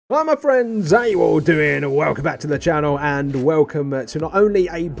Hi my friends, how you all doing? Welcome back to the channel and welcome to not only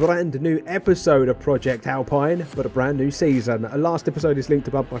a brand new episode of Project Alpine, but a brand new season. A last episode is linked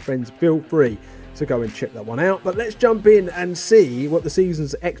above, my friends. Feel free to go and check that one out. But let's jump in and see what the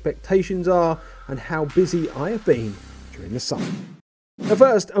season's expectations are and how busy I have been during the summer. Now,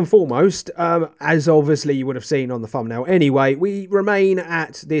 first and foremost, as obviously you would have seen on the thumbnail anyway, we remain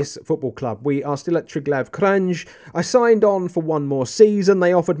at this football club. We are still at Triglav Kranj. I signed on for one more season.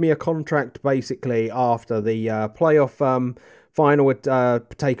 They offered me a contract basically after the playoff final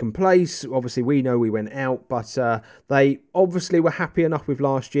had taken place. Obviously, we know we went out, but they obviously were happy enough with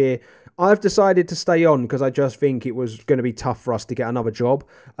last year. I've decided to stay on because I just think it was going to be tough for us to get another job.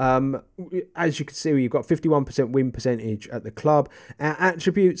 As you can see, we've got 51% win percentage at the club. Our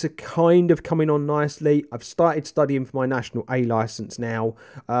attributes are kind of coming on nicely. I've started studying for my National A licence now.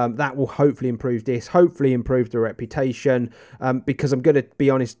 That will hopefully improve this, hopefully improve the reputation. Because I'm going to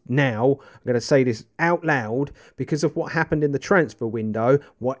be honest now, I'm going to say this out loud, because of what happened in the transfer window,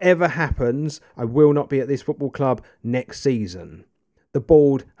 whatever happens, I will not be at this football club next season. The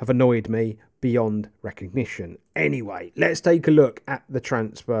board have annoyed me beyond recognition. Anyway, let's take a look at the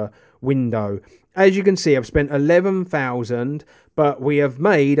transfer window. As you can see, I've spent 11,000, but we have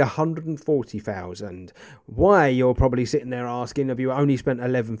made 140,000. Why, you're probably sitting there asking, have you only spent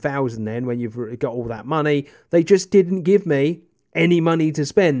 11,000 then when you've got all that money? They just didn't give me any money to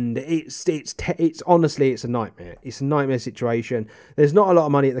spend. It's honestly, it's a nightmare. It's a nightmare situation. There's not a lot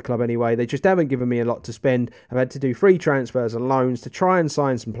of money at the club anyway. They just haven't given me a lot to spend. I've had to do free transfers and loans to try and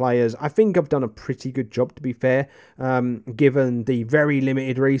sign some players. I think I've done a pretty good job, to be fair, given the very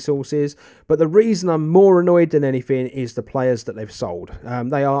limited resources. But the reason I'm more annoyed than anything is the players that they've sold.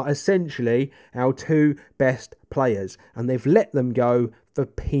 They are essentially our two best players, and they've let them go for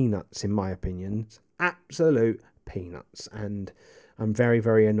peanuts, in my opinion. Absolute peanuts, and I'm very,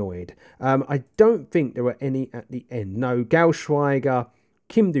 very annoyed. I don't think there were any at the end. No, Gal Schweiger,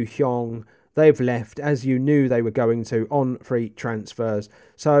 Kim Do-hyung, they've left, as you knew they were going to, on free transfers.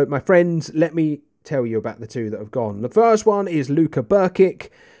 So, my friends, let me tell you about the two that have gone. The first one is Luka Burkic.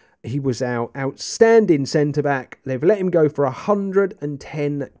 He was our outstanding centre-back. They've let him go for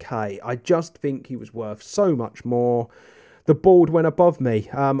 110k. I just think he was worth so much more. The board went above me.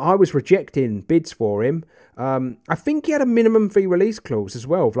 I was rejecting bids for him. I think he had a minimum fee release clause as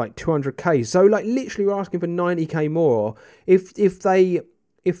well of like 200k. So like literally we're asking for 90k more. If they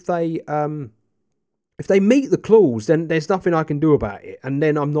meet the clause, then there's nothing I can do about it, and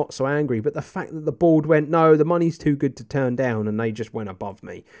then I'm not so angry. But the fact that the board went, no, the money's too good to turn down, and they just went above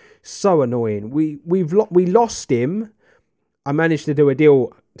me, so annoying. We lost him. I managed to do a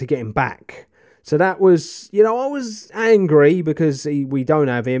deal to get him back. So that was, you know, I was angry because we don't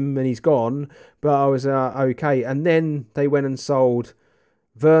have him and he's gone, but I was okay. And then they went and sold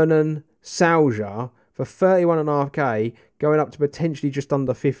Vernon Salja for 31.5k, going up to potentially just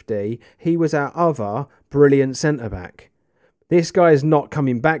under 50. He was our other brilliant centre-back. This guy is not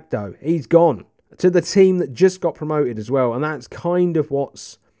coming back, though. He's gone to the team that just got promoted as well. And that's kind of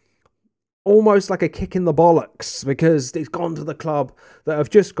what's almost like a kick in the bollocks, because it's gone to the club that have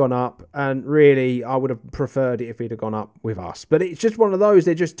just gone up, and really I would have preferred it if he'd have gone up with us. But it's just one of those,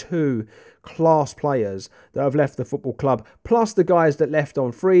 they're just two class players that have left the football club, plus the guys that left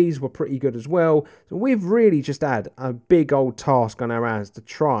on frees were pretty good as well. So we've really just had a big old task on our hands to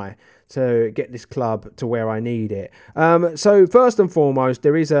try to get this club to where I need it. So first and foremost,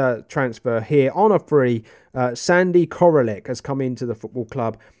 there is a transfer here on a free. Sandy Korolek has come into the football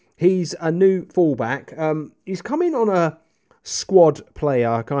club. He's a new fullback. He's coming on a squad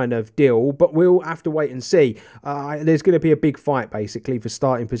player kind of deal, but we'll have to wait and see. There's going to be a big fight basically for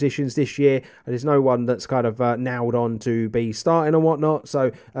starting positions this year. There's no one that's kind of nailed on to be starting and whatnot,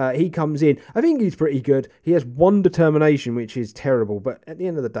 so he comes in. I think he's pretty good. He has one determination, which is terrible, but at the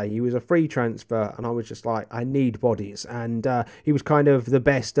end of the day, he was a free transfer, and I was just like, I need bodies, and he was kind of the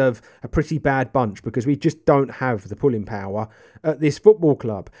best of a pretty bad bunch, because we just don't have the pulling power at this football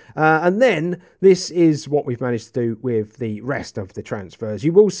club. And then this is what we've managed to do with the rest of the transfers.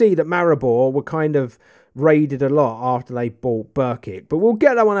 You will see that Maribor were kind of raided a lot after they bought Burkic, but we'll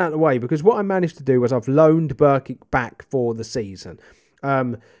get that one out of the way, because what I managed to do was I've loaned Burkic back for the season.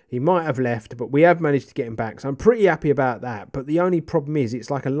 He might have left, but we have managed to get him back, so I'm pretty happy about that. But the only problem is it's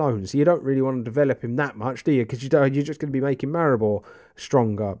like a loan, so you don't really want to develop him that much, do you? Because you're just going to be making Maribor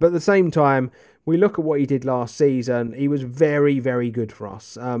stronger. But at the same time, we look at what he did last season. He was very, very good for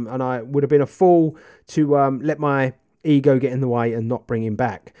us, and I would have been a fool to let my ego get in the way and not bring him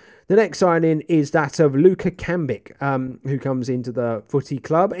back. The next signing is that of Luka Kambic, who comes into the footy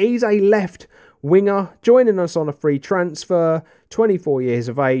club. He's a left winger, joining us on a free transfer, 24 years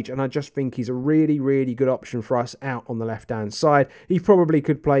of age, and I just think he's a really, really good option for us out on the left-hand side. He probably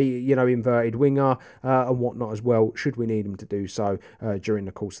could play, you know, inverted winger and whatnot as well, should we need him to do so during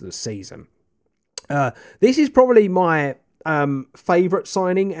the course of the season. This is probably my favourite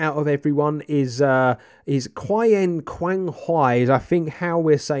signing out of everyone is Quyen Quang Huy, is I think how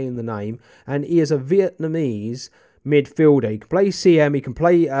we're saying the name, and he is a Vietnamese midfielder. He can play CM, he can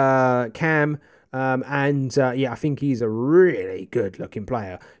play Cam, yeah, I think he's a really good looking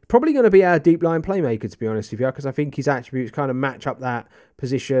player. Probably going to be our deep line playmaker, to be honest with you, because I think his attributes kind of match up that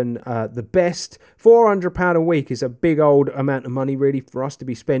position the best. £400 a week is a big old amount of money really for us to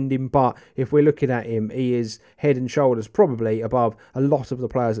be spending, but if we're looking at him, he is head and shoulders probably above a lot of the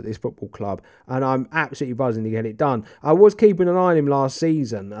players at this football club, and I'm absolutely buzzing to get it done. I was keeping an eye on him last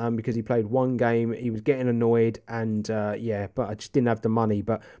season because he played one game, he was getting annoyed, and yeah, but I just didn't have the money,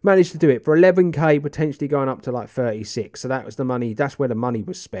 but managed to do it for 11k, potentially going up to like 36, so that was the money, that's where the money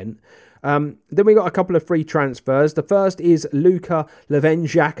was spent. Then we got a couple of free transfers. The first is Luka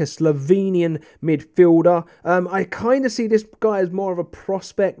Levenjak, a Slovenian midfielder. I kind of see this guy as more of a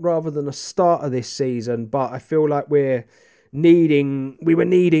prospect rather than a starter this season, but I feel like we were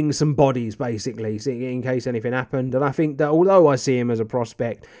needing some bodies basically in case anything happened, and I think that although I see him as a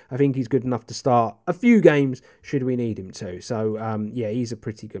prospect, I think he's good enough to start a few games should we need him to. So yeah, he's a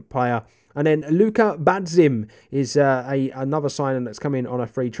pretty good player. And then Luka Badzim is another signing that's come in on a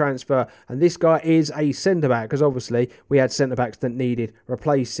free transfer. And this guy is a centre-back, because obviously we had centre-backs that needed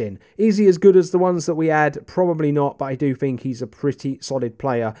replacing. Is he as good as the ones that we had? Probably not, but I do think he's a pretty solid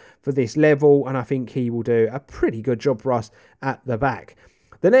player for this level. And I think he will do a pretty good job for us at the back.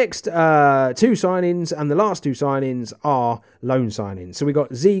 The next two signings and the last two signings are loan signings. So we got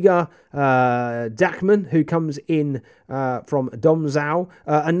Ziga Dachman, who comes in from Domzau.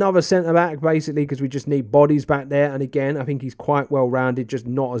 Another centre-back, basically, because we just need bodies back there. And again, I think he's quite well-rounded, just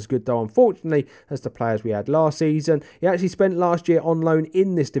not as good, though, unfortunately, as the players we had last season. He actually spent last year on loan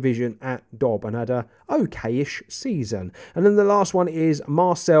in this division at Dob and had a okay-ish season. And then the last one is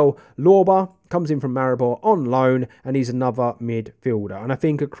Marcel Lorba. Comes in from Maribor on loan, and he's another midfielder. And I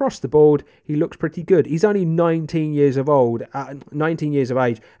think across the board, he looks pretty good. He's only 19 years of age,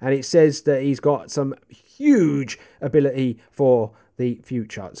 and it says that he's got some huge ability for the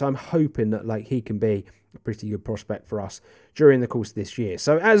future. So I'm hoping that he can be a pretty good prospect for us during the course of this year.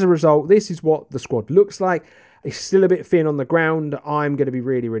 So as a result, this is what the squad looks like. It's still a bit thin on the ground. I'm going to be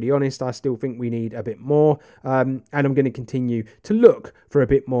really, really honest. I still think we need a bit more. And I'm going to continue to look for a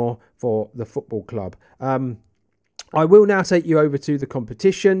bit more for the football club. I will now take you over to the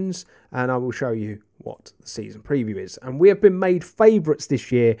competitions, and I will show you what the season preview is. And we have been made favourites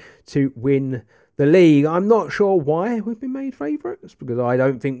this year to win the league. I'm not sure why we've been made favourites, because I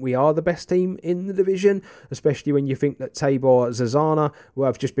don't think we are the best team in the division, especially when you think that Tabor Zazana, who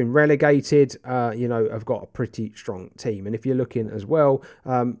have just been relegated, have got a pretty strong team. And if you're looking as well,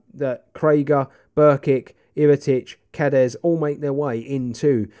 that Krager, Burkick, Ivatic, Cadiz all make their way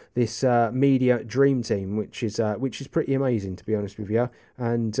into this media dream team, which is pretty amazing, to be honest with you.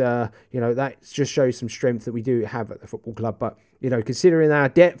 And that just shows some strength that we do have at the football club. But considering our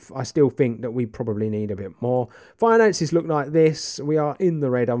depth, I still think that we probably need a bit more. Finances look like this. We are in the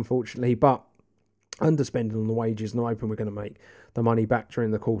red, unfortunately, but underspending on the wages, and I'm hoping we're going to make the money back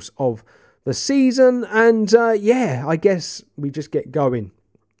during the course of the season. And yeah, I guess we just get going.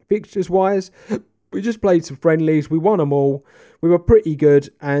 Fixtures wise, we just played some friendlies. We won them all. We were pretty good,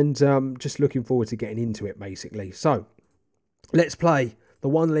 and just looking forward to getting into it, basically. So let's play the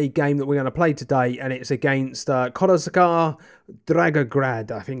one league game that we're going to play today, and it's against Kodosaka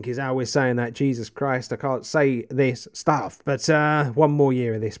Dragograd, I think is how we're saying that. Jesus Christ, I can't say this stuff. But one more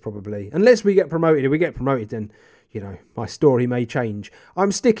year of this, probably. Unless we get promoted. If we get promoted, then, my story may change.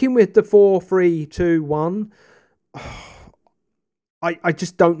 I'm sticking with the 4-3-2-1. I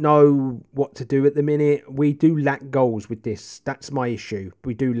just don't know what to do at the minute. We do lack goals with this. That's my issue.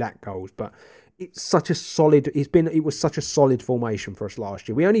 We do lack goals, but it's such a solid. It was such a solid formation for us last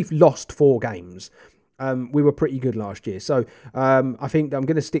year. We only lost 4 games. We were pretty good last year, so I think I'm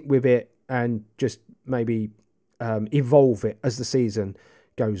going to stick with it and just maybe evolve it as the season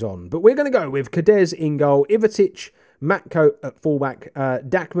goes on. But we're going to go with Cadiz in goal, Ivatic, Matko at fullback,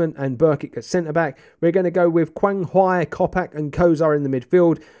 Dachman and Burkick at centre-back. We're going to go with Quang Huy, Kopak and Kozar in the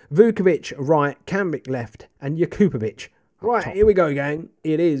midfield, Vukovic right, Kambic left and Jakubovic right top. Here we go, gang.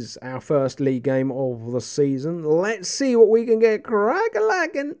 It is our first league game of the season. Let's see what we can get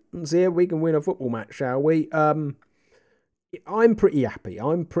crack-a-lacking and see if we can win a football match, shall we? I'm pretty happy.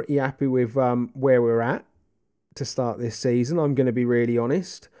 I'm pretty happy with where we're at to start this season. I'm going to be really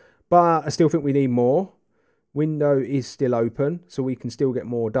honest. but I still think we need more. Window is still open, so we can still get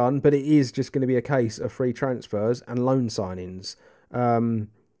more done, but it is just going to be a case of free transfers and loan signings.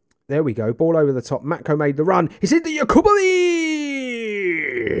 There we go, ball over the top. Matko made the run. It's into Jakubovic!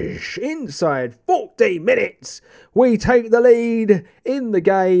 Inside 14 minutes, we take the lead in the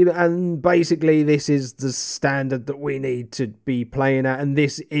game, and basically this is the standard that we need to be playing at, and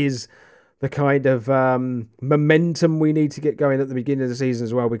this is the kind of momentum we need to get going at the beginning of the season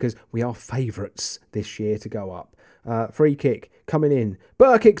as well, because we are favourites this year to go up. Free kick coming in.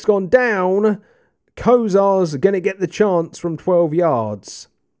 Burkick's gone down. Kozar's going to get the chance from 12 yards.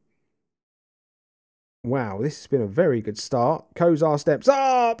 Wow, this has been a very good start. Kozar steps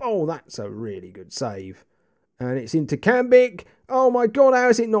up. Oh, that's a really good save. And it's into Kambik. Oh my God, how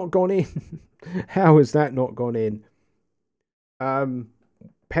has it not gone in? How has that not gone in?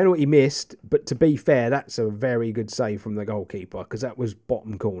 Penalty missed, but to be fair, that's a very good save from the goalkeeper, because that was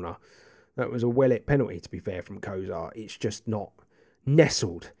bottom corner. That was a well-hit penalty, to be fair, from Kozar. It's just not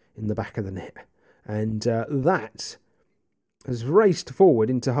nestled in the back of the net. And that has raced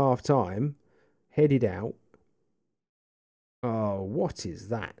forward into half-time. Headed out. Oh, what is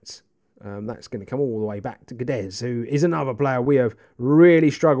that? That's going to come all the way back to Cadiz, who is another player we have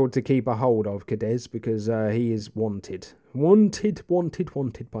really struggled to keep a hold of, Cadiz, because he is wanted. Wanted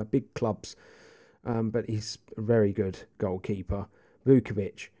by big clubs. But he's a very good goalkeeper.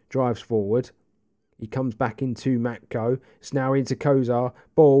 Vukovic drives forward. He comes back into Matko. It's now into Kozar.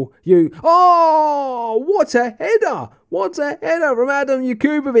 Ball. Oh, what a header. What a header from Adam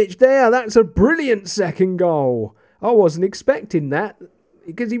Jakubovic there. That's a brilliant second goal. I wasn't expecting that,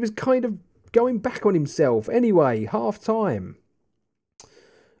 because he was kind of going back on himself. Anyway, half time.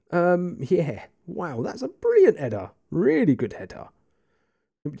 Yeah. Wow, that's a brilliant header. Really good header.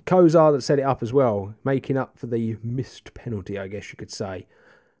 Kozar that set it up as well, making up for the missed penalty, I guess you could say.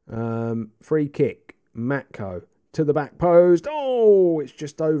 Free kick. Matko to the back post. Oh, it's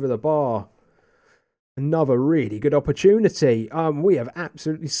just over the bar. Another really good opportunity. We have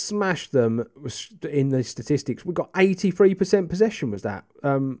absolutely smashed them in the statistics. We got 83% possession, was that?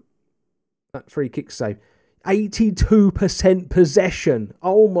 That free kick save. 82% possession.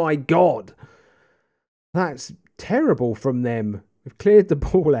 Oh my God. That's terrible from them. We've cleared the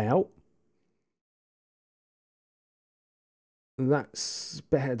ball out. That's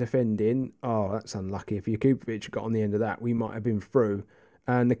better defending. Oh, that's unlucky. If Jakubovic got on the end of that, we might have been through.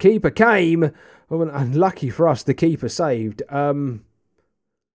 And the keeper came. Oh, unlucky for us, the keeper saved. I'm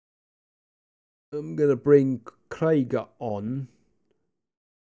going to bring Krieger on.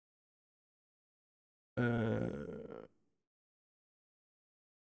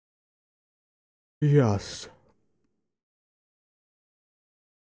 Yes.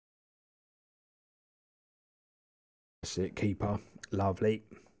 That's it, keeper. Lovely.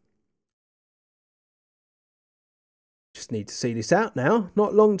 Just need to see this out now.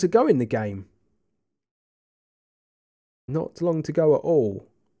 Not long to go in the game. Not long to go at all.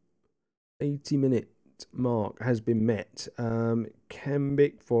 80-minute mark has been met.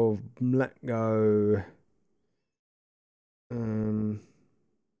 Kambik for Mlatko.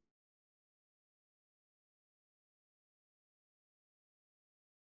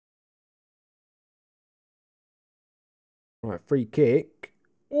 Right, free kick.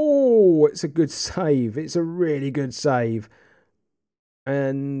 Oh, it's a good save. It's a really good save.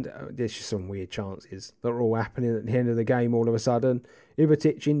 And there's just some weird chances that are all happening at the end of the game all of a sudden.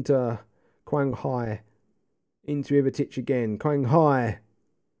 Ivatic into Kwang Hai. Into Ivatic again. Kwang Hai.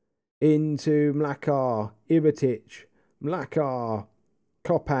 Into Mlakar. Ivatic. Mlakar.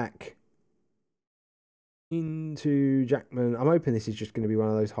 Kopak. Into Jackman. I'm hoping this is just going to be one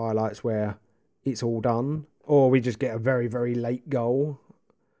of those highlights where it's all done. Or we just get a very, very late goal.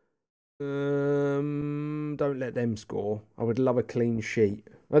 Don't let them score. I would love a clean sheet.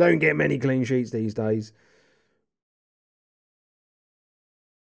 I don't get many clean sheets these days.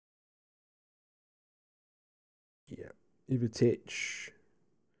 Yeah. Ivatic.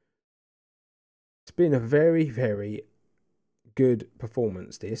 It's been a very, very good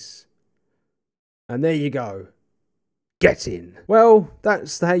performance, this. And there you go. Get in. Well,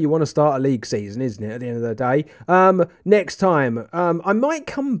 that's how you want to start a league season, isn't it, at the end of the day? Next time, I might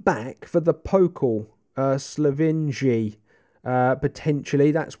come back for the Pokal Slovenji.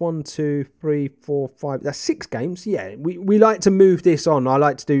 Potentially. That's 1, 2, 3, 4, 5. That's 6 games. Yeah, we like to move this on. I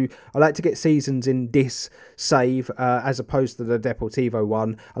like to get seasons in this save as opposed to the Deportivo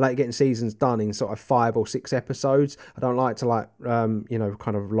one. I like getting seasons done in sort of 5 or 6 episodes. I don't like to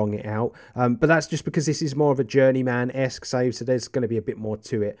kind of long it out. But that's just because this is more of a journeyman-esque save, so there's going to be a bit more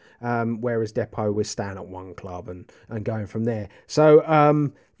to it. Whereas Depot was staying at one club and going from there.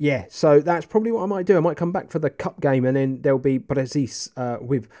 So Yeah, so that's probably what I might do. I might come back for the cup game, and then there'll be Brezis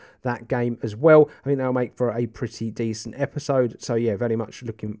with that game as well. I think that'll make for a pretty decent episode. So yeah, very much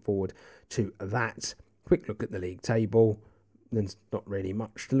looking forward to that. Quick look at the league table. There's not really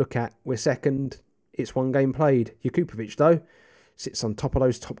much to look at. We're second. It's one game played. Jakupovic, though, sits on top of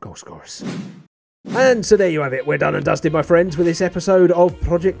those top goal scorers. And so there you have it. We're done and dusted, my friends, with this episode of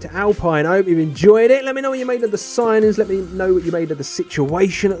Project Alpine. I hope you've enjoyed it. Let me know what you made of the signings. Let me know what you made of the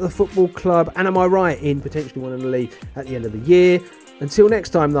situation at the football club. And am I right in potentially winning the league at the end of the year? Until next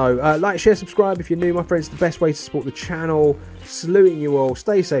time, though, like, share, subscribe if you're new, my friends. The best way to support the channel. Saluting you all.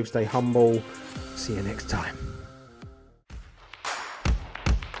 Stay safe, stay humble. See you next time.